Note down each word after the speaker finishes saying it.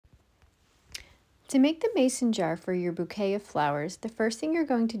To make the mason jar for your bouquet of flowers, the first thing you're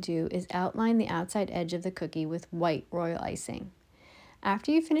going to do is outline the outside edge of the cookie with white royal icing. After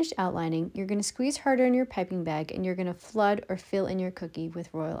you finish outlining, you're going to squeeze harder in your piping bag and you're going to flood or fill in your cookie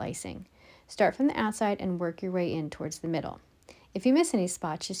with royal icing. Start from the outside and work your way in towards the middle. If you miss any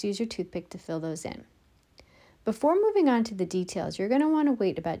spots, just use your toothpick to fill those in. Before moving on to the details, you're going to want to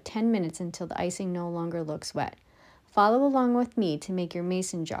wait about 10 minutes until the icing no longer looks wet. Follow along with me to make your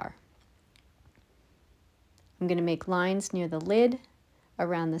mason jar. I'm going to make lines near the lid,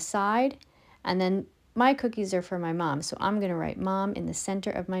 around the side, and then my cookies are for my mom, so I'm going to write Mom in the center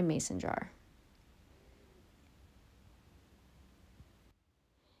of my mason jar.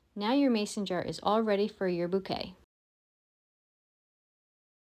 Now your mason jar is all ready for your bouquet.